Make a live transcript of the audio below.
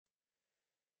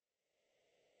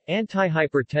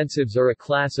Antihypertensives are a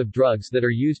class of drugs that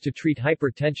are used to treat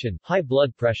hypertension, high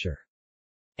blood pressure.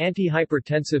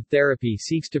 Antihypertensive therapy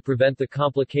seeks to prevent the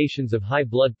complications of high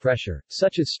blood pressure,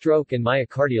 such as stroke and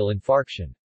myocardial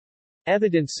infarction.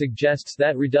 Evidence suggests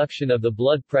that reduction of the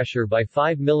blood pressure by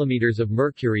 5 mm of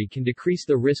mercury can decrease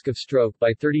the risk of stroke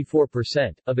by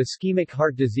 34%, of ischemic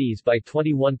heart disease by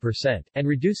 21%, and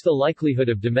reduce the likelihood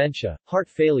of dementia, heart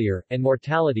failure, and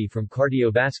mortality from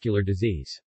cardiovascular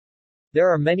disease. There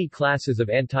are many classes of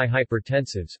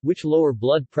antihypertensives, which lower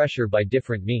blood pressure by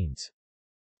different means.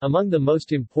 Among the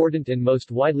most important and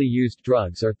most widely used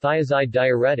drugs are thiazide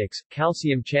diuretics,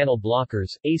 calcium channel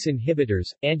blockers, ACE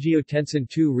inhibitors, angiotensin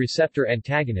II receptor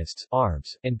antagonists,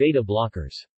 ARBs, and beta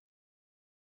blockers.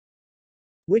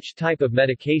 Which type of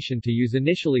medication to use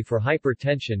initially for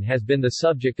hypertension has been the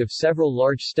subject of several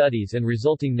large studies and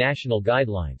resulting national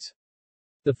guidelines.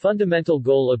 The fundamental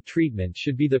goal of treatment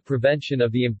should be the prevention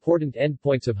of the important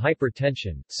endpoints of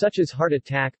hypertension, such as heart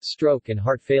attack, stroke and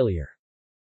heart failure.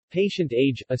 Patient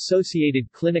age,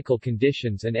 associated clinical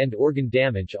conditions and end organ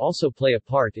damage also play a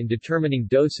part in determining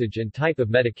dosage and type of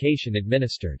medication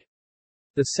administered.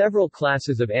 The several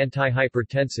classes of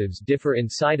antihypertensives differ in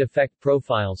side effect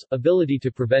profiles, ability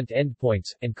to prevent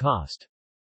endpoints, and cost.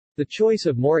 The choice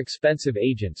of more expensive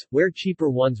agents, where cheaper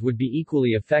ones would be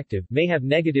equally effective, may have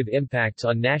negative impacts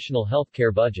on national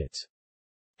healthcare budgets.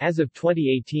 As of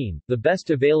 2018, the best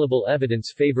available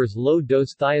evidence favors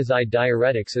low-dose thiazide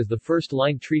diuretics as the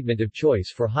first-line treatment of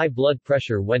choice for high blood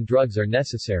pressure when drugs are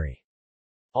necessary.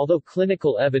 Although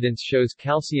clinical evidence shows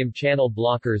calcium channel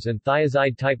blockers and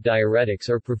thiazide-type diuretics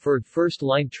are preferred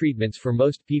first-line treatments for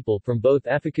most people from both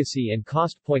efficacy and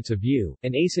cost points of view,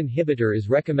 an ACE inhibitor is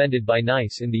recommended by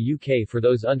NICE in the UK for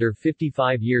those under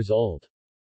 55 years old.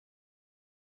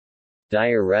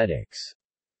 Diuretics.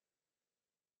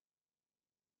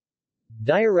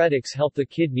 Diuretics help the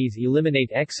kidneys eliminate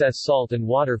excess salt and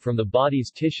water from the body's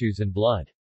tissues and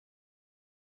blood.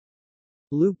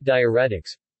 Loop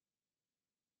diuretics.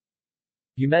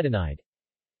 Bumetanide.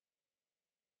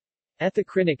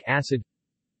 Ethacrynic acid.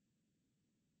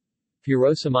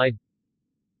 Furosemide.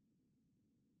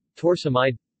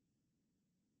 Torsemide.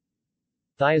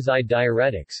 Thiazide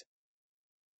diuretics.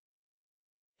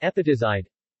 Epitazide.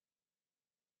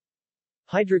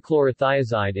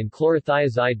 Hydrochlorothiazide and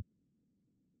chlorothiazide.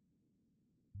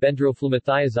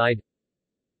 Bendroflumethiazide.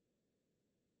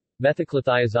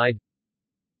 Methaclothiazide.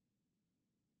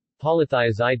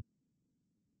 Polythiazide.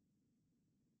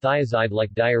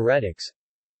 Thiazide-like diuretics.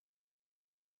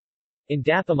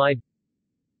 Indapamide.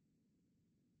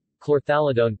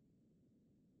 Chlorthalidone.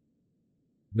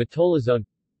 Metolazone.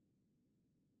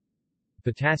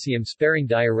 Potassium-sparing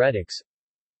diuretics.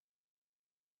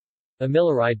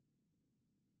 Amiloride.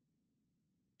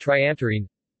 Triamterene.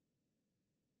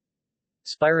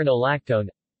 Spironolactone.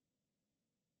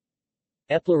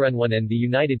 Eplerenone. In the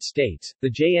United States,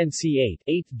 the JNC8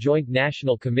 8th Joint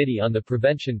National Committee on the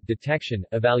Prevention, Detection,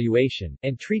 Evaluation,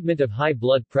 and Treatment of High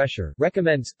Blood Pressure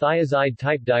recommends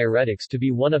thiazide-type diuretics to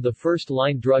be one of the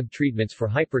first-line drug treatments for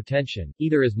hypertension,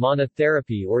 either as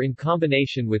monotherapy or in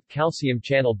combination with calcium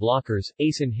channel blockers,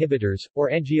 ACE inhibitors, or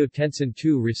angiotensin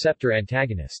II receptor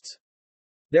antagonists.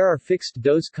 There are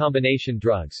fixed-dose combination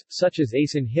drugs, such as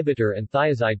ACE inhibitor and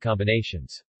thiazide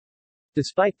combinations.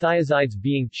 Despite thiazides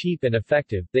being cheap and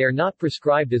effective, they are not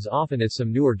prescribed as often as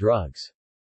some newer drugs.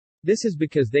 This is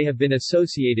because they have been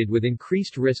associated with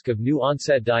increased risk of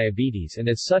new-onset diabetes and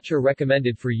as such are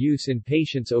recommended for use in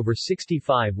patients over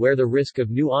 65 where the risk of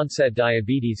new-onset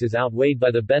diabetes is outweighed by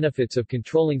the benefits of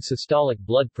controlling systolic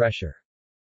blood pressure.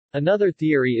 Another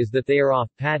theory is that they are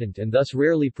off-patent and thus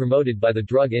rarely promoted by the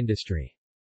drug industry.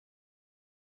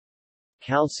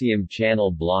 Calcium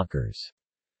channel blockers.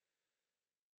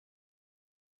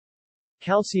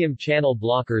 Calcium channel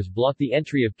blockers block the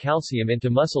entry of calcium into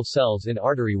muscle cells in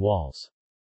artery walls.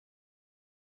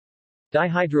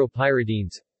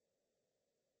 Dihydropyridines.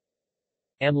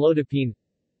 Amlodipine.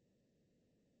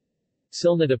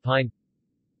 Cilnidipine.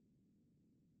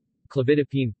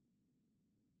 Clofidipine.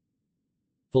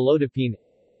 Felodipine.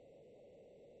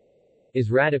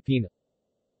 Isradipine.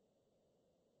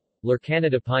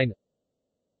 Lercanidipine.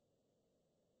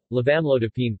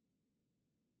 Levamlodipine.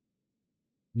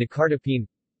 Nicardipine.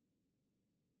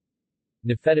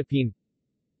 Nifedipine.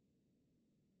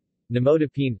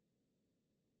 Nimodipine.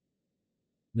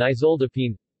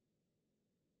 Nizoldipine.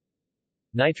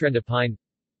 Nitrendipine.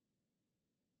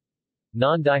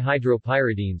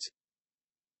 Non-dihydropyridines.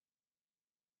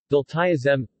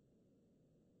 Diltiazem.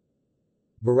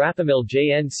 Verapamil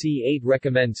JNC8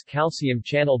 recommends calcium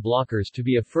channel blockers to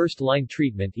be a first-line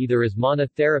treatment either as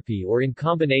monotherapy or in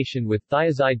combination with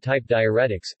thiazide-type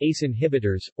diuretics, ACE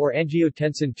inhibitors, or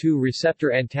angiotensin II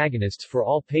receptor antagonists for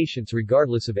all patients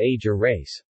regardless of age or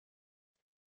race.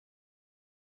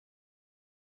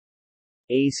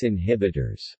 ACE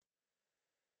inhibitors.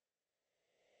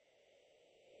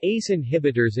 ACE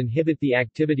inhibitors inhibit the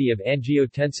activity of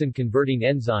angiotensin-converting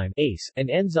enzyme ACE, an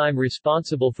enzyme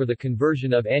responsible for the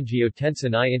conversion of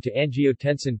angiotensin I into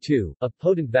angiotensin II, a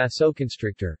potent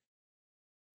vasoconstrictor.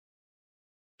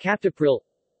 Captopril,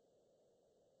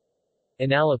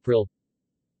 enalapril,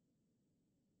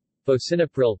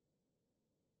 fosinapril,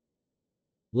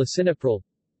 lisinopril,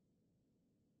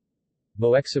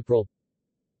 moexapril,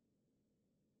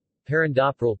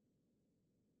 perindopril,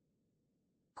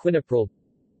 quinapril,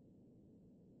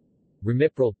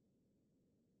 ramipril,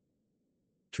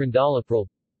 trindalapril.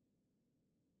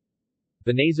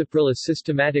 Benazepril. A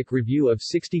systematic review of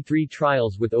 63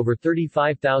 trials with over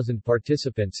 35,000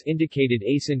 participants indicated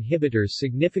ACE inhibitors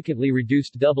significantly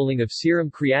reduced doubling of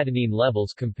serum creatinine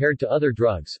levels compared to other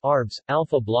drugs, ARBs,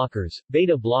 alpha blockers,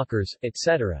 beta blockers,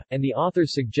 etc., and the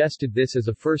authors suggested this as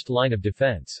a first line of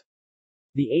defense.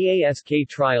 The AASK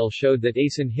trial showed that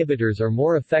ACE inhibitors are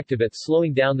more effective at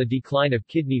slowing down the decline of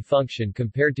kidney function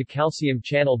compared to calcium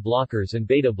channel blockers and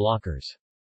beta blockers.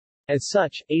 As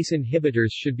such, ACE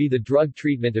inhibitors should be the drug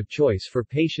treatment of choice for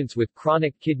patients with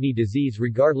chronic kidney disease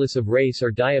regardless of race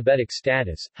or diabetic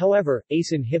status. However,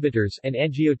 ACE inhibitors and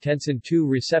angiotensin II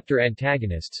receptor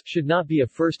antagonists should not be a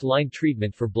first-line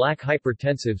treatment for black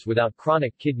hypertensives without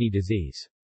chronic kidney disease.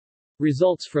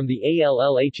 Results from the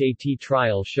ALLHAT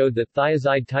trial showed that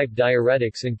thiazide-type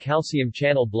diuretics and calcium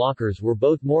channel blockers were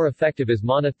both more effective as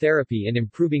monotherapy in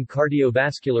improving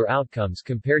cardiovascular outcomes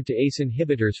compared to ACE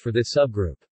inhibitors for this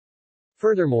subgroup.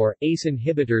 Furthermore, ACE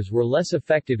inhibitors were less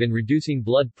effective in reducing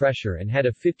blood pressure and had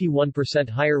a 51%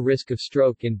 higher risk of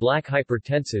stroke in black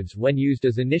hypertensives when used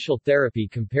as initial therapy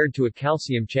compared to a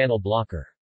calcium channel blocker.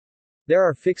 There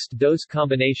are fixed-dose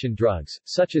combination drugs,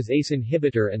 such as ACE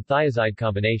inhibitor and thiazide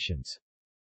combinations.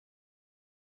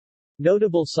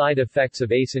 Notable side effects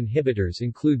of ACE inhibitors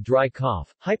include dry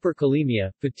cough,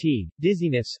 hyperkalemia, fatigue,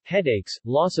 dizziness, headaches,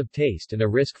 loss of taste and a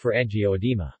risk for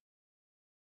angioedema.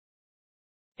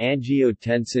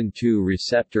 Angiotensin II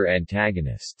receptor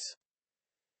antagonists.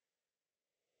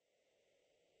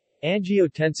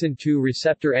 Angiotensin II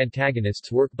receptor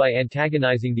antagonists work by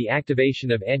antagonizing the activation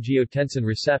of angiotensin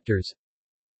receptors.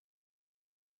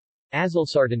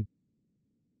 Azilsartan,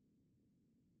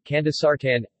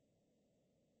 candesartan,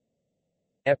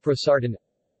 eprosartan,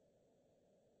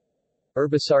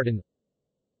 irbesartan,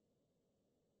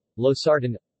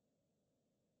 losartan,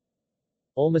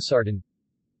 olmesartan,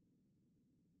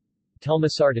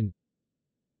 telmisartan,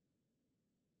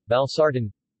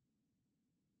 valsartan,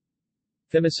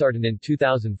 Fimisartan. In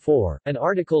 2004, an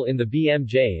article in the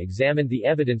BMJ examined the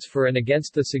evidence for and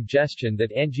against the suggestion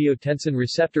that angiotensin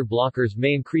receptor blockers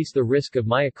may increase the risk of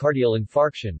myocardial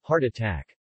infarction, heart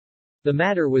attack. The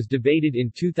matter was debated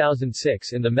in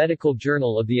 2006 in the Medical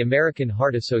Journal of the American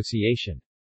Heart Association.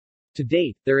 To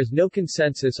date, there is no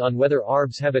consensus on whether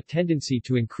ARBs have a tendency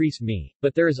to increase MI,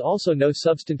 but there is also no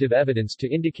substantive evidence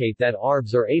to indicate that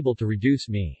ARBs are able to reduce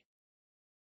MI.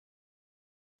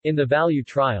 In the VALUE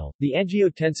trial, the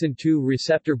angiotensin II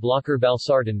receptor blocker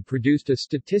valsartan produced a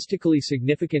statistically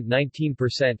significant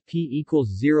 19% p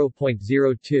equals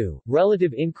 0.02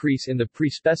 relative increase in the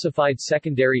pre-specified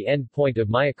secondary endpoint of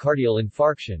myocardial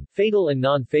infarction, fatal and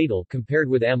non-fatal compared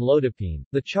with amlodipine.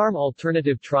 The CHARM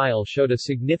alternative trial showed a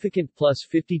significant plus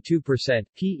 52%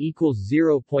 p equals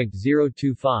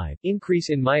 0.025 increase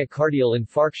in myocardial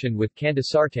infarction with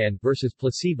candesartan versus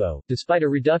placebo, despite a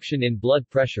reduction in blood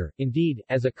pressure. Indeed,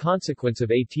 as a consequence of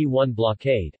AT1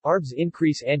 blockade, ARBs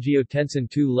increase angiotensin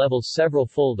II levels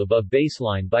several-fold above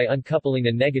baseline by uncoupling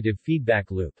a negative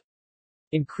feedback loop.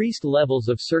 Increased levels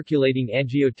of circulating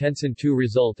angiotensin II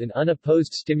result in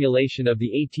unopposed stimulation of the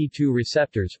AT2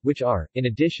 receptors, which are, in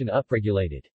addition,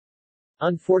 upregulated.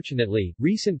 Unfortunately,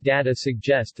 recent data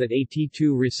suggest that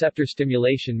AT2 receptor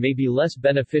stimulation may be less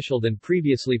beneficial than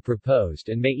previously proposed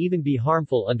and may even be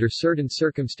harmful under certain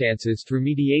circumstances through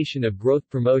mediation of growth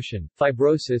promotion,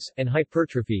 fibrosis, and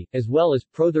hypertrophy, as well as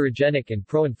protherogenic and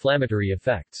pro-inflammatory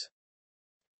effects.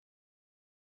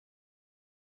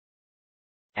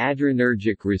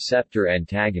 Adrenergic receptor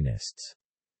antagonists.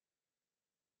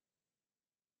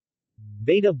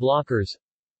 Beta blockers.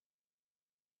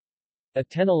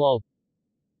 Atenolol,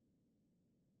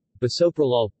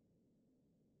 bisoprolol,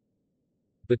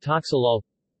 betoxolol,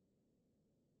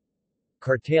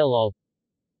 cartaolol,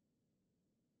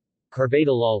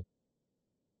 carvedilol,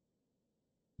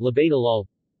 labetalol,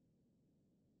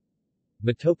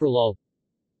 metoprolol,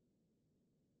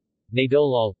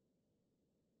 nadolol,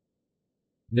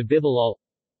 nebivolol,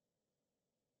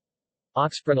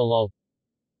 oxprenolol,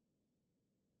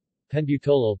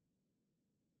 penbutolol,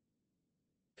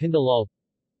 pindolol,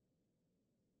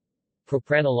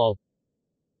 propranolol,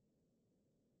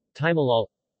 timolol,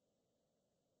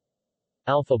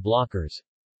 alpha blockers,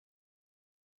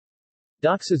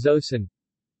 doxazosin,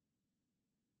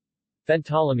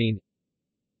 phentolamine,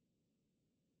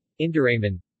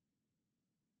 induramin,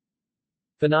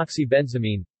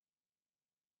 phenoxybenzamine,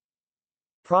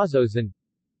 prazosin,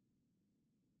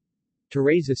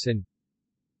 terazosin,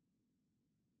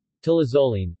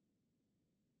 tilazoline,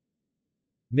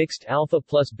 mixed alpha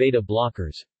plus beta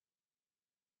blockers,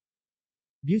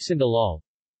 bucindolol,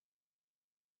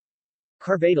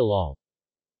 carvedilol,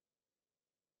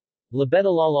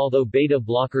 labetalol. Although beta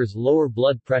blockers lower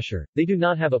blood pressure, they do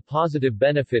not have a positive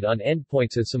benefit on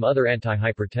endpoints as some other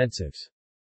antihypertensives.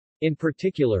 In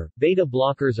particular, beta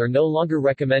blockers are no longer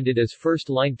recommended as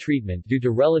first-line treatment due to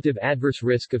relative adverse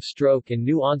risk of stroke and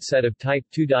new onset of type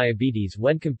 2 diabetes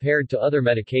when compared to other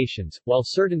medications, while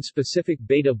certain specific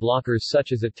beta blockers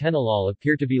such as atenolol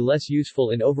appear to be less useful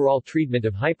in overall treatment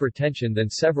of hypertension than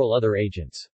several other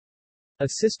agents. A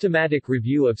systematic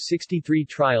review of 63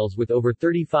 trials with over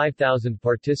 35,000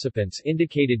 participants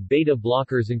indicated beta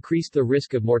blockers increased the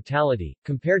risk of mortality,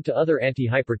 compared to other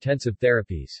antihypertensive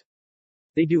therapies.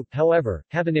 They do, however,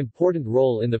 have an important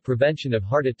role in the prevention of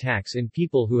heart attacks in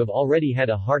people who have already had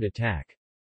a heart attack.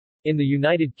 In the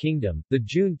United Kingdom, the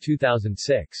June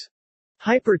 2006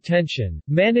 Hypertension,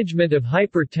 Management of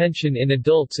Hypertension in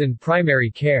Adults in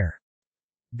Primary Care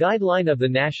Guideline of the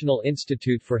National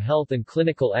Institute for Health and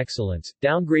Clinical Excellence,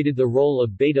 downgraded the role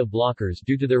of beta blockers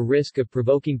due to their risk of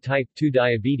provoking type 2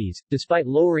 diabetes. Despite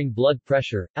lowering blood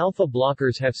pressure, alpha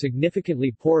blockers have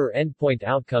significantly poorer endpoint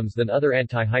outcomes than other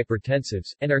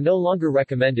antihypertensives, and are no longer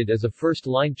recommended as a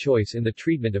first-line choice in the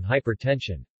treatment of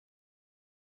hypertension.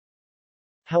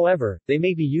 However, they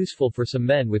may be useful for some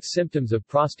men with symptoms of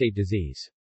prostate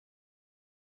disease.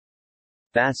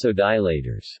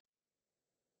 Vasodilators.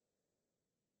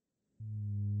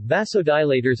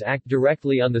 Vasodilators act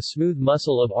directly on the smooth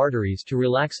muscle of arteries to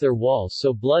relax their walls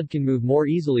so blood can move more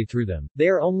easily through them. They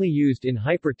are only used in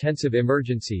hypertensive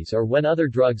emergencies or when other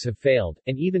drugs have failed,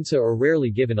 and even so are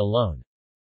rarely given alone.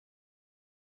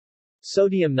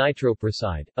 Sodium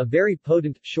nitroprusside, a very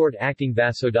potent, short-acting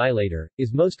vasodilator,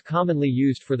 is most commonly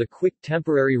used for the quick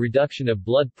temporary reduction of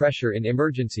blood pressure in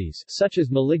emergencies, such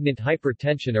as malignant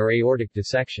hypertension or aortic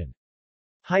dissection.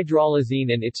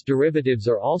 Hydralazine and its derivatives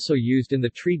are also used in the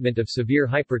treatment of severe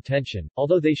hypertension,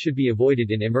 although they should be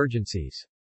avoided in emergencies.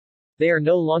 They are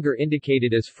no longer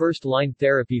indicated as first-line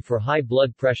therapy for high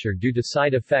blood pressure due to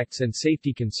side effects and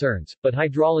safety concerns, but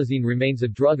hydralazine remains a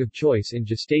drug of choice in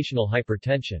gestational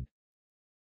hypertension.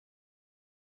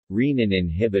 Renin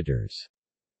inhibitors.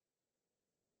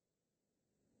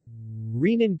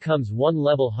 Renin comes one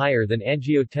level higher than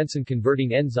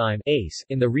angiotensin-converting enzyme ACE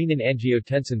in the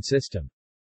renin-angiotensin system.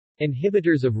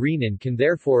 Inhibitors of renin can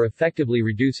therefore effectively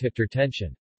reduce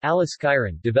hypertension.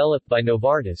 Aliskiren, developed by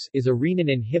Novartis, is a renin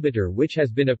inhibitor which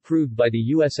has been approved by the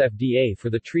US FDA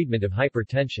for the treatment of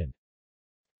hypertension.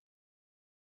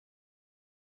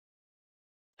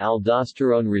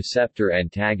 Aldosterone receptor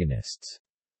antagonists.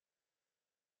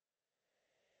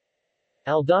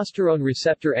 Aldosterone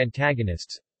receptor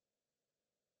antagonists.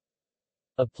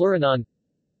 Apluranon.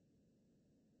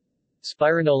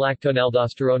 Spironolactone.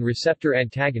 Aldosterone receptor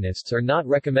antagonists are not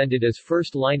recommended as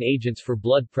first-line agents for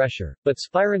blood pressure, but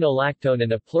spironolactone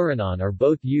and apluranon are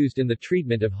both used in the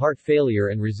treatment of heart failure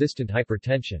and resistant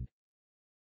hypertension.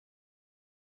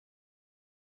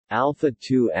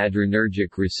 Alpha-2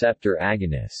 adrenergic receptor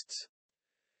agonists.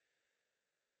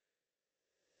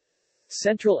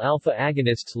 Central alpha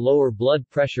agonists lower blood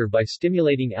pressure by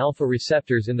stimulating alpha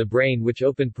receptors in the brain which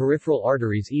open peripheral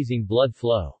arteries, easing blood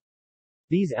flow.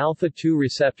 These alpha-2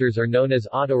 receptors are known as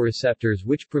autoreceptors,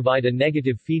 which provide a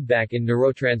negative feedback in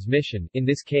neurotransmission, in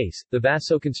this case, the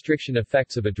vasoconstriction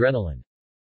effects of adrenaline.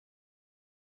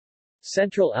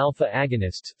 Central alpha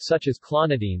agonists, such as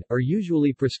clonidine, are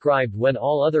usually prescribed when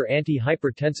all other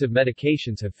antihypertensive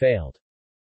medications have failed.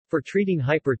 For treating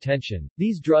hypertension,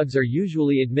 these drugs are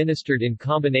usually administered in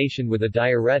combination with a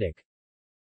diuretic.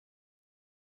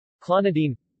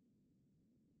 Clonidine,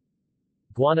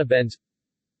 guanabens,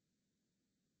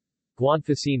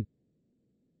 guanfacine,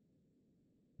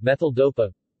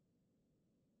 methyldopa,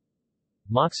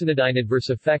 moxonidine.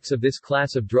 Adverse effects of this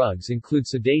class of drugs include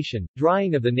sedation,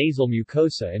 drying of the nasal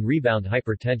mucosa and rebound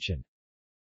hypertension.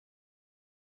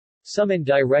 Some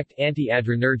indirect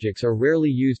antiadrenergics are rarely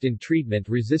used in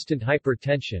treatment-resistant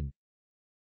hypertension.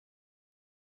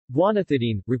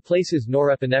 Guanethidine replaces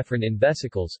norepinephrine in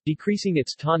vesicles, decreasing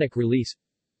its tonic release.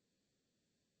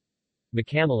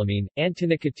 Mecamolamine,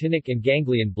 antinicotinic and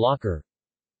ganglion blocker.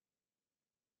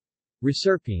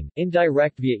 Reserpine,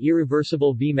 indirect via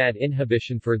irreversible VMAT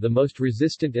inhibition for the most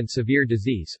resistant and severe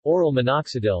disease. Oral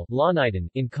minoxidil, lonidine,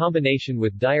 in combination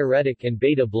with diuretic and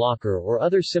beta blocker or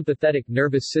other sympathetic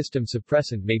nervous system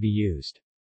suppressant may be used.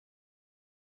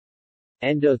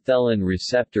 Endothelin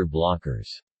receptor blockers.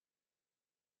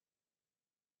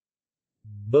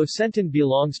 Bosentan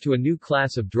belongs to a new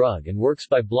class of drug and works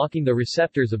by blocking the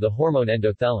receptors of the hormone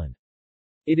endothelin.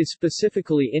 It is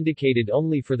specifically indicated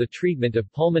only for the treatment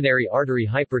of pulmonary artery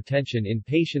hypertension in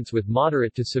patients with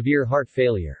moderate to severe heart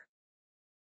failure.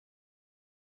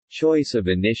 Choice of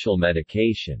initial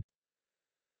medication.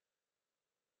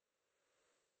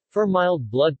 For mild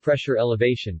blood pressure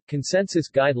elevation, consensus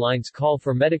guidelines call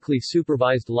for medically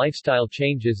supervised lifestyle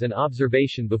changes and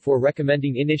observation before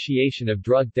recommending initiation of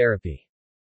drug therapy.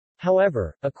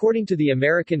 However, according to the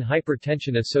American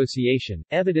Hypertension Association,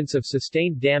 evidence of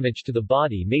sustained damage to the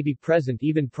body may be present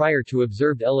even prior to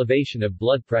observed elevation of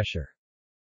blood pressure.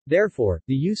 Therefore,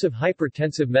 the use of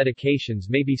hypertensive medications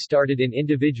may be started in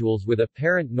individuals with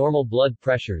apparent normal blood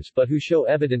pressures but who show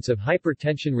evidence of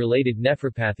hypertension-related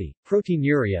nephropathy,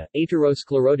 proteinuria,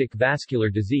 atherosclerotic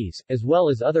vascular disease, as well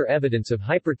as other evidence of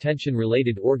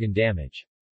hypertension-related organ damage.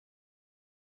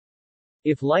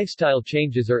 If lifestyle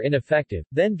changes are ineffective,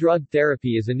 then drug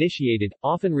therapy is initiated,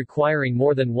 often requiring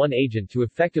more than one agent to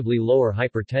effectively lower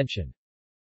hypertension.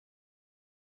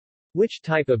 Which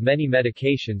type of many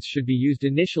medications should be used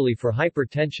initially for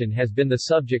hypertension has been the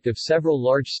subject of several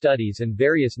large studies and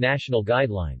various national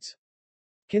guidelines.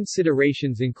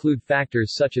 Considerations include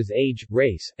factors such as age,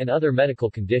 race, and other medical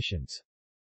conditions.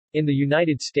 In the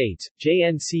United States,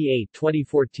 JNC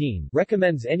 8/2014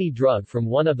 recommends any drug from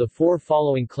one of the four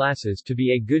following classes to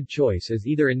be a good choice as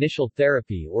either initial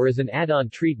therapy or as an add-on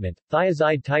treatment: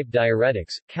 thiazide-type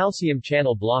diuretics, calcium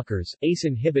channel blockers, ACE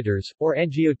inhibitors, or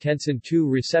angiotensin II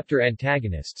receptor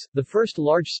antagonists. The first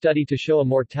large study to show a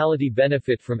mortality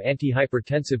benefit from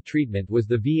antihypertensive treatment was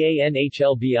the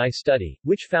VANHLBI study,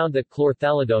 which found that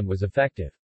chlorthalidone was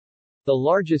effective. The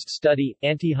largest study,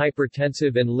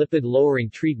 Antihypertensive and Lipid-Lowering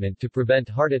Treatment to Prevent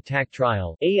Heart Attack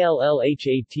Trial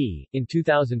ALLHAT, in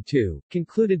 2002,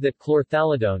 concluded that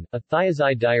chlorthalidone, a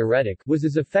thiazide diuretic, was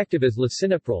as effective as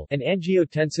lisinopril, an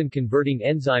angiotensin-converting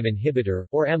enzyme inhibitor,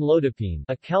 or amlodipine,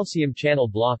 a calcium channel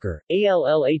blocker.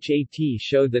 ALLHAT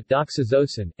showed that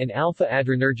doxazosin, an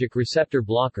alpha-adrenergic receptor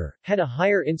blocker, had a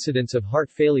higher incidence of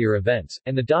heart failure events,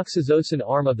 and the doxazosin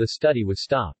arm of the study was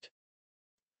stopped.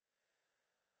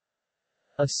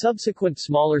 A subsequent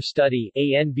smaller study,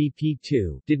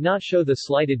 ANBP2, did not show the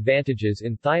slight advantages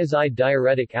in thiazide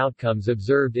diuretic outcomes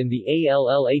observed in the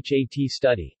ALLHAT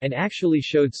study, and actually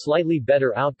showed slightly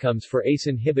better outcomes for ACE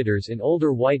inhibitors in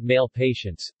older white male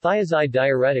patients. Thiazide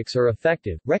diuretics are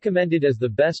effective, recommended as the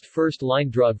best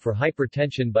first-line drug for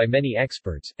hypertension by many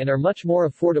experts, and are much more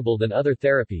affordable than other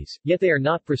therapies, yet they are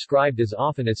not prescribed as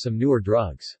often as some newer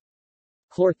drugs.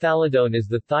 Chlorthalidone is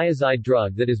the thiazide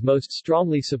drug that is most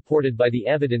strongly supported by the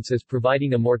evidence as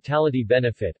providing a mortality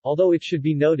benefit, although it should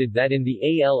be noted that in the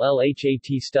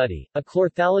ALLHAT study, a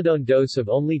chlorthalidone dose of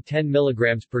only 10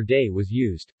 mg per day was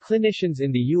used. Clinicians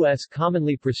in the U.S.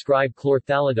 commonly prescribe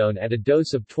chlorthalidone at a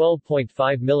dose of 12.5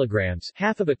 mg,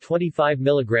 half of a 25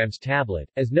 mg tablet,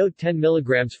 as no 10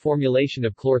 mg formulation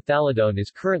of chlorthalidone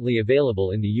is currently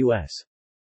available in the U.S.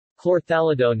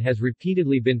 Chlorthalidone has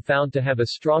repeatedly been found to have a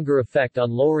stronger effect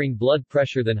on lowering blood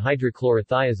pressure than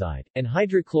hydrochlorothiazide, and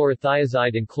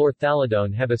hydrochlorothiazide and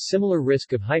chlorthalidone have a similar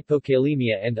risk of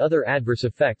hypokalemia and other adverse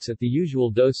effects at the usual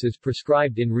doses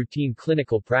prescribed in routine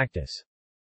clinical practice.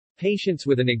 Patients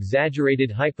with an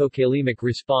exaggerated hypokalemic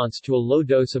response to a low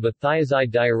dose of a thiazide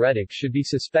diuretic should be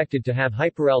suspected to have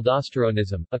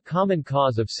hyperaldosteronism, a common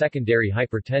cause of secondary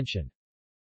hypertension.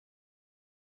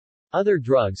 Other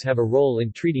drugs have a role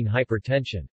in treating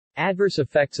hypertension. Adverse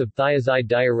effects of thiazide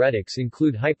diuretics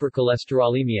include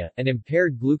hypercholesterolemia, and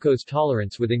impaired glucose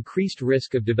tolerance with increased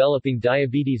risk of developing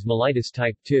diabetes mellitus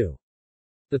type 2.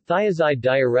 The thiazide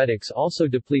diuretics also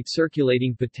deplete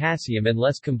circulating potassium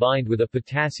unless combined with a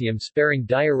potassium-sparing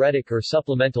diuretic or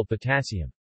supplemental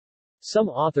potassium. Some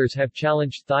authors have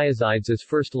challenged thiazides as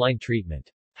first-line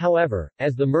treatment. However,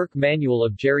 as the Merck Manual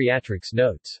of Geriatrics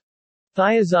notes,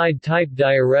 thiazide-type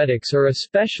diuretics are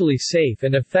especially safe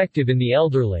and effective in the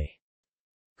elderly.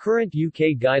 Current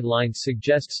UK guidelines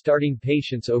suggest starting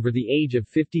patients over the age of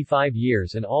 55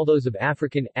 years and all those of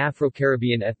African,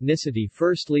 Afro-Caribbean ethnicity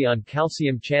firstly on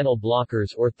calcium channel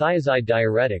blockers or thiazide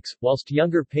diuretics, whilst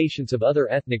younger patients of other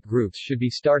ethnic groups should be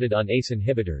started on ACE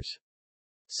inhibitors.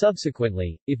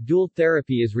 Subsequently, if dual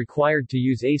therapy is required to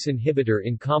use ACE inhibitor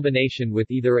in combination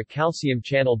with either a calcium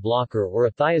channel blocker or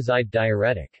a thiazide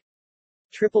diuretic.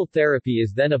 Triple therapy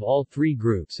is then of all three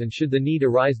groups, and should the need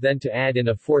arise then to add in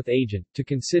a fourth agent, to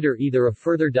consider either a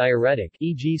further diuretic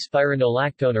e.g.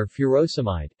 spironolactone or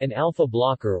furosemide, an alpha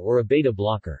blocker or a beta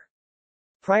blocker.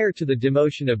 Prior to the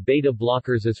demotion of beta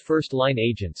blockers as first-line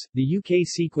agents, the UK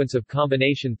sequence of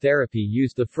combination therapy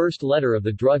used the first letter of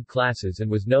the drug classes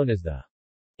and was known as the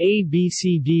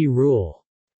ABCD rule.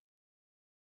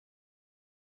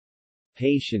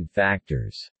 Patient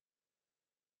factors.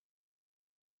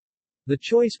 The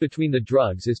choice between the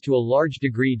drugs is to a large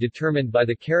degree determined by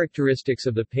the characteristics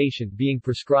of the patient being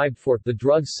prescribed for, the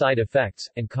drug's side effects,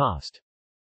 and cost.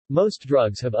 Most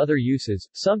drugs have other uses.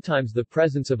 Sometimes the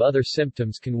presence of other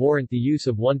symptoms can warrant the use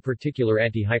of one particular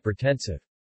antihypertensive.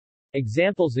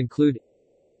 Examples include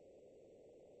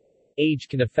age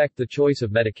can affect the choice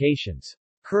of medications.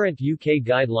 Current UK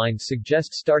guidelines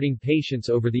suggest starting patients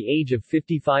over the age of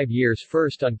 55 years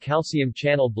first on calcium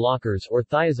channel blockers or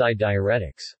thiazide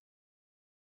diuretics.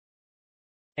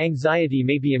 Anxiety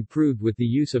may be improved with the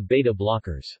use of beta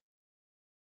blockers.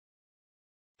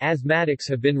 Asthmatics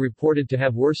have been reported to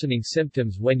have worsening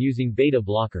symptoms when using beta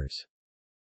blockers.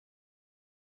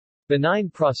 Benign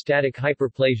prostatic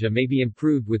hyperplasia may be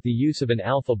improved with the use of an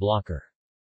alpha blocker.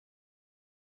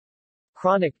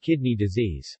 Chronic kidney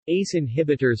disease. ACE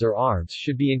inhibitors or ARBs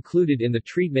should be included in the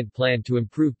treatment plan to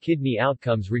improve kidney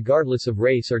outcomes regardless of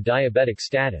race or diabetic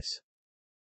status.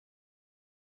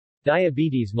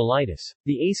 Diabetes mellitus.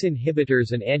 The ACE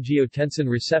inhibitors and angiotensin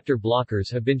receptor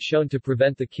blockers have been shown to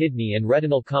prevent the kidney and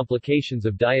retinal complications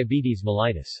of diabetes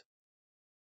mellitus.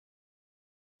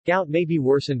 Gout may be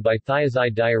worsened by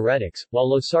thiazide diuretics, while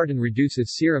losartan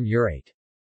reduces serum urate.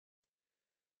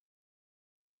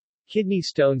 Kidney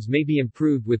stones may be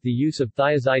improved with the use of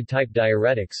thiazide-type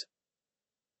diuretics.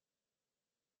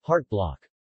 Heart block.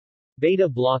 Beta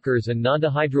blockers and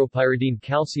nondihydropyridine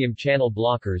calcium channel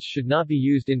blockers should not be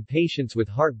used in patients with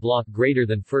heart block greater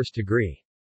than first degree.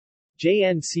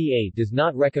 JNCA does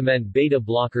not recommend beta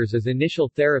blockers as initial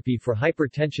therapy for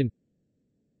hypertension.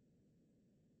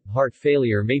 Heart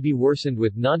failure may be worsened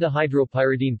with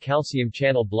nondihydropyridine calcium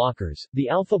channel blockers, the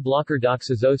alpha blocker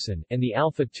doxazosin, and the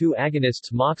alpha-2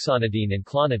 agonists moxonidine and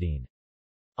clonidine.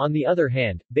 On the other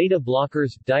hand, beta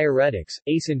blockers, diuretics,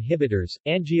 ACE inhibitors,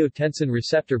 angiotensin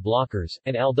receptor blockers,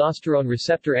 and aldosterone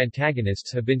receptor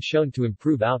antagonists have been shown to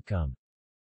improve outcome.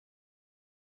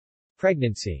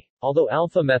 Pregnancy. Although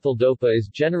alpha-methyldopa is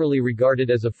generally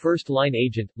regarded as a first-line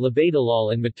agent,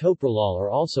 labetalol and metoprolol are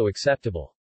also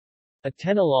acceptable.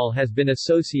 Atenolol has been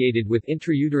associated with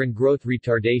intrauterine growth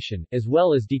retardation, as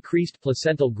well as decreased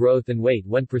placental growth and weight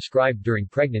when prescribed during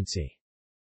pregnancy.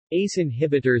 ACE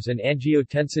inhibitors and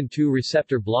angiotensin II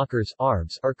receptor blockers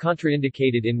ARBs are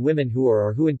contraindicated in women who are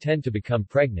or who intend to become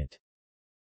pregnant.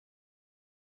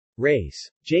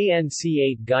 Race.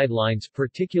 JNC8 guidelines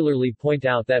particularly point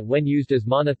out that when used as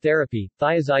monotherapy,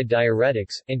 thiazide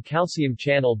diuretics, and calcium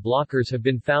channel blockers have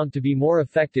been found to be more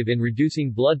effective in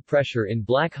reducing blood pressure in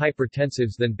black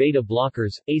hypertensives than beta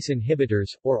blockers, ACE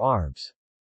inhibitors, or ARBs.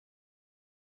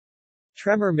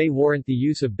 Tremor may warrant the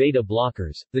use of beta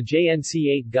blockers. The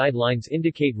JNC8 guidelines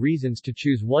indicate reasons to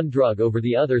choose one drug over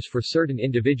the others for certain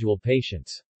individual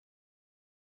patients.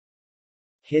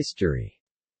 History.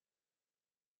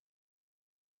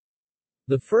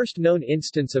 The first known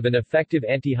instance of an effective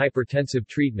antihypertensive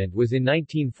treatment was in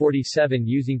 1947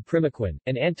 using primaquine,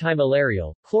 an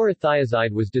antimalarial.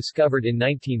 Chlorothiazide was discovered in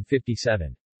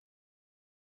 1957.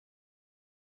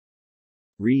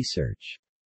 Research.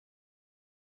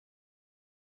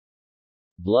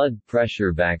 Blood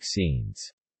pressure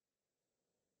vaccines.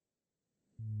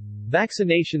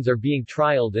 Vaccinations are being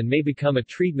trialed and may become a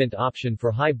treatment option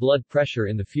for high blood pressure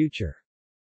in the future.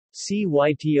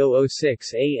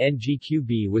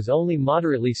 CYT006-ANGQB was only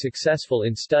moderately successful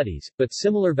in studies, but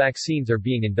similar vaccines are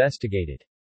being investigated.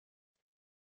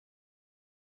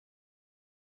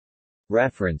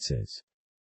 References.